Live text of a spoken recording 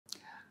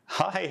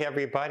Hi,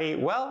 everybody.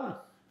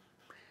 Well,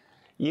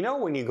 you know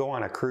when you go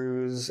on a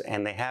cruise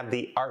and they have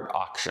the art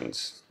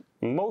auctions.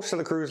 Most of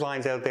the cruise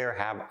lines out there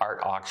have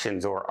art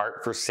auctions or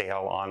art for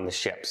sale on the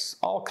ships.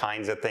 All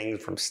kinds of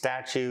things from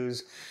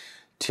statues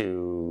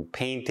to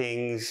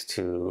paintings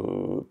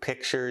to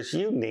pictures,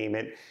 you name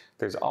it.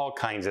 There's all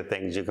kinds of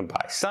things you can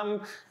buy.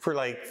 Some for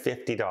like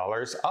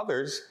 $50,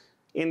 others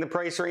in the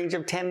price range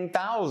of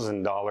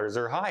 $10,000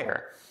 or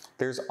higher.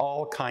 There's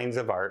all kinds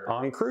of art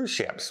on cruise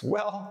ships.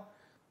 Well,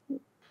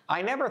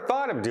 I never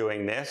thought of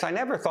doing this. I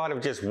never thought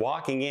of just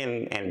walking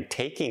in and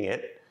taking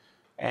it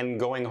and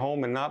going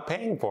home and not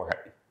paying for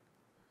it.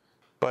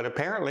 But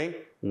apparently,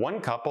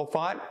 one couple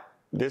thought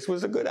this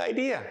was a good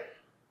idea.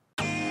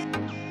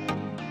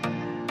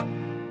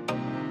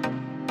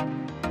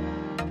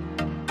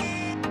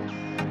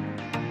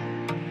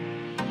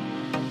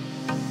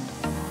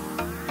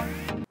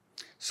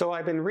 So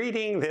I've been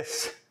reading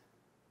this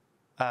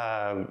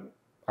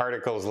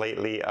articles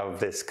lately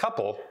of this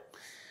couple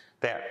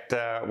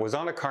that was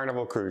on a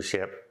Carnival cruise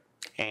ship,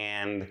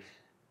 and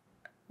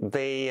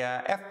the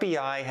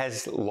FBI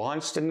has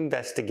launched an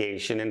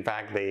investigation. In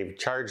fact, they've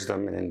charged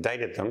them and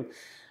indicted them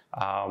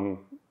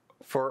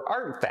for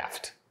art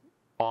theft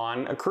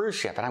on a cruise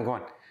ship. And I'm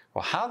going,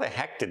 well, how the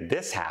heck did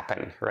this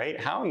happen, right?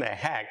 How in the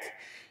heck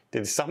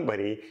did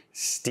somebody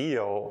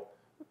steal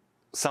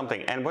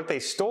something? And what they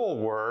stole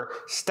were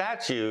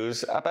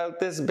statues about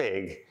this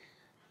big.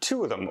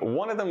 Two of them.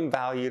 One of them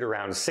valued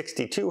around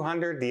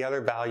 $6,200, the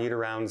other valued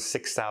around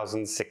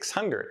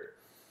 $6,600,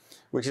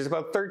 which is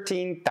about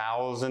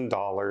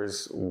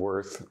 $13,000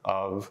 worth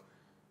of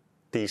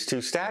these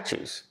two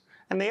statues.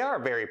 And they are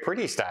very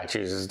pretty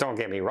statues, don't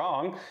get me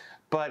wrong,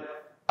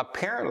 but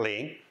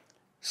apparently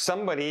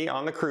somebody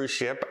on the cruise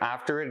ship,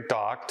 after it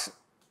docked,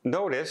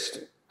 noticed,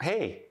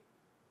 hey,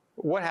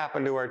 what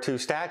happened to our two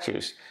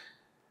statues?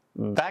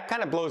 That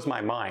kind of blows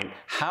my mind.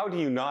 How do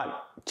you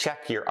not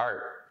check your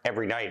art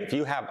every night? If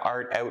you have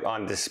art out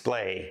on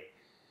display,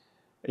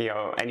 you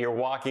know, and you're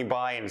walking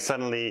by and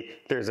suddenly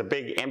there's a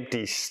big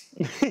empty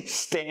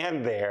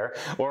stand there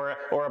or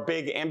a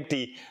big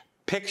empty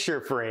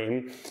picture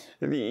frame,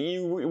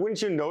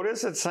 wouldn't you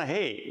notice? It's like,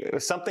 hey,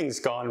 something's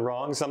gone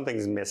wrong,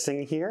 something's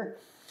missing here.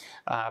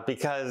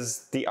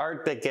 Because the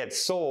art that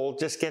gets sold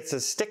just gets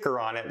a sticker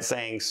on it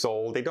saying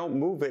sold. They don't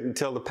move it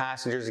until the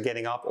passengers are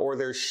getting off or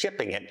they're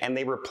shipping it, and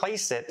they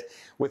replace it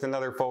with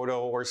another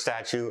photo or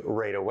statue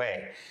right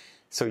away.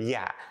 So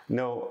yeah,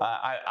 no,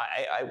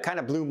 I kind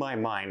of blew my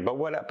mind. But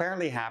what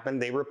apparently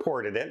happened, they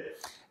reported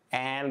it,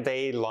 and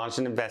they launched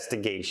an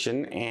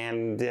investigation,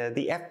 and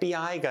the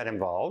FBI got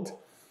involved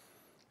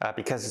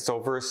because it's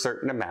over a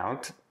certain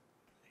amount.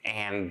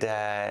 And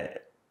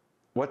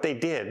what they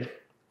did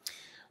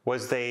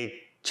was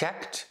they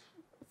checked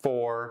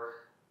for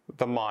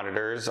the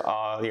monitors.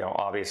 You know,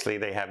 obviously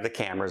they have the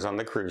cameras on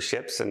the cruise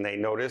ships, and they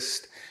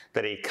noticed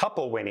that a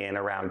couple went in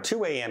around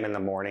 2 a.m. in the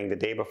morning the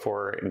day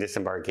before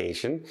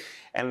disembarkation,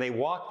 and they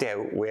walked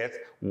out with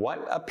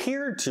what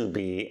appeared to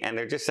be, and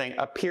they're just saying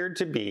appeared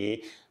to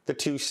be, the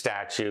two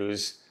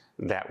statues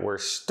that were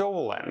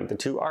stolen, the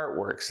two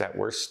artworks that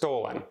were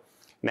stolen.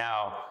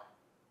 Now,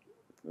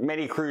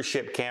 many cruise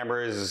ship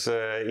cameras,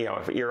 you know,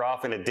 if you're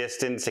off in a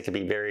distance, it can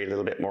be a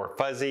little bit more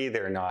fuzzy.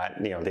 They're not,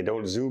 you know, they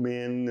don't zoom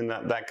in and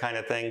that kind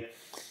of thing,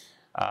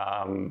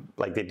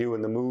 like they do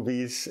in the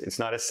movies. It's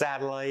not a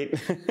satellite.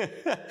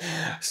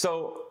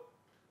 So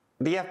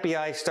the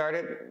FBI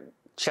started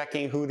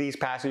checking who these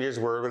passengers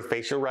were with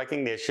facial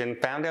recognition,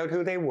 found out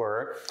who they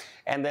were,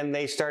 and then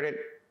they started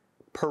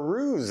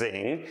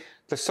perusing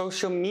the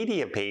social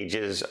media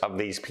pages of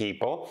these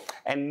people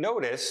and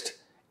noticed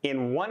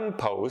in one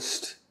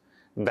post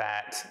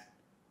that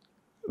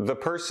the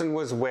person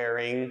was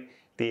wearing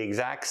the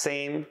exact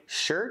same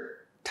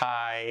shirt,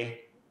 tie,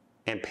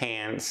 and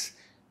pants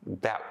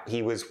that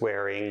he was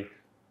wearing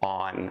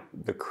on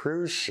the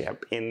cruise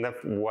ship in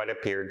what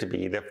appeared to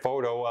be the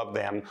photo of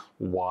them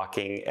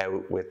walking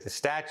out with the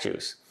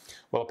statues.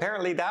 Well,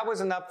 apparently that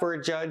was enough for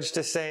a judge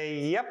to say,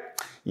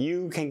 yep,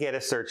 you can get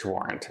a search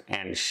warrant.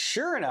 And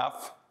sure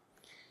enough,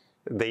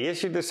 they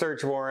issued the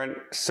search warrant,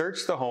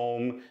 searched the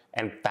home,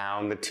 and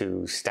found the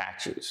two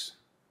statues.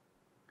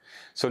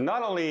 So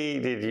not only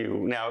did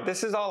you, now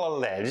this is all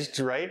alleged,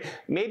 right?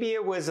 Maybe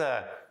it was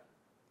a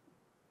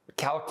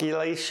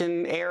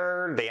calculation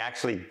error. They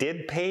actually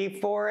did pay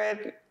for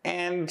it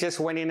and just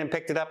went in and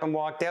picked it up and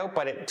walked out.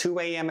 But at 2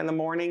 a.m. in the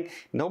morning,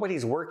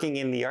 nobody's working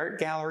in the art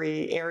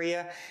gallery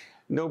area.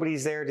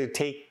 Nobody's there to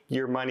take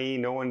your money.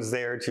 No one's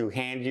there to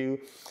hand you.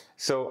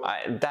 So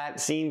that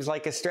seems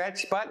like a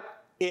stretch,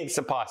 but it's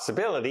a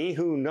possibility.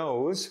 Who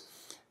knows?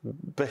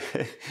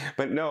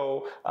 But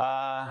no,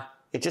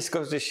 it just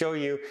goes to show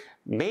you,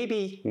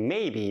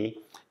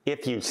 maybe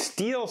if you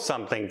steal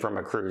something from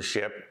a cruise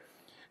ship,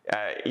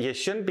 you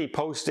shouldn't be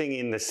posting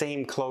in the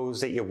same clothes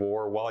that you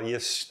wore while you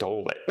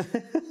stole it.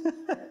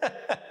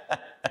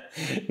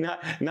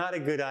 Not a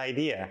good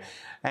idea.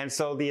 And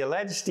so the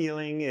alleged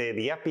stealing,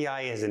 the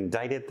FBI has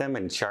indicted them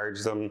and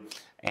charged them,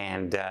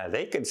 and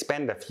they could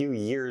spend a few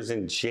years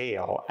in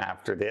jail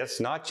after this,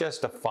 not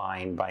just a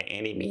fine by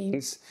any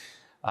means,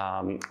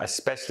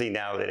 especially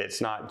now that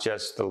it's not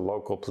just the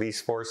local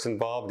police force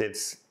involved,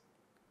 it's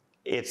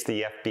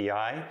the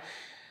FBI.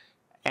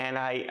 And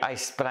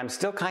but I'm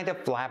still kind of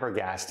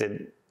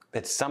flabbergasted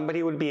that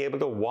somebody would be able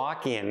to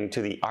walk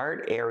into the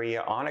art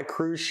area on a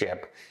cruise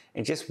ship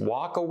and just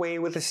walk away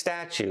with the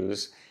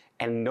statues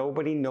and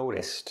nobody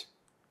noticed.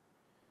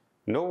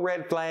 No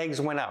red flags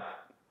went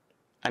up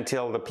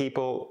until the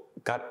people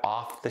got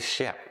off the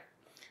ship.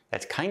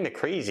 That's kind of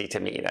crazy to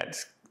me.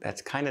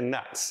 That's kind of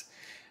nuts.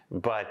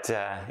 But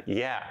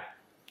yeah,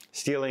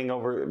 stealing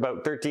over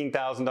about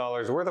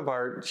 $13,000 worth of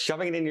art,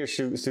 shoving it in your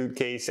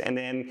suitcase, and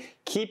then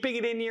keeping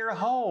it in your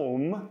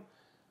home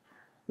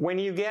when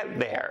you get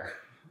there.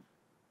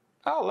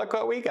 Oh, look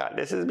what we got.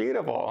 This is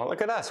beautiful.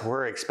 Look at us.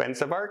 We're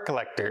expensive art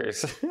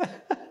collectors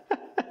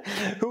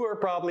who are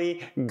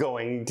probably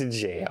going to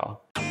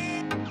jail.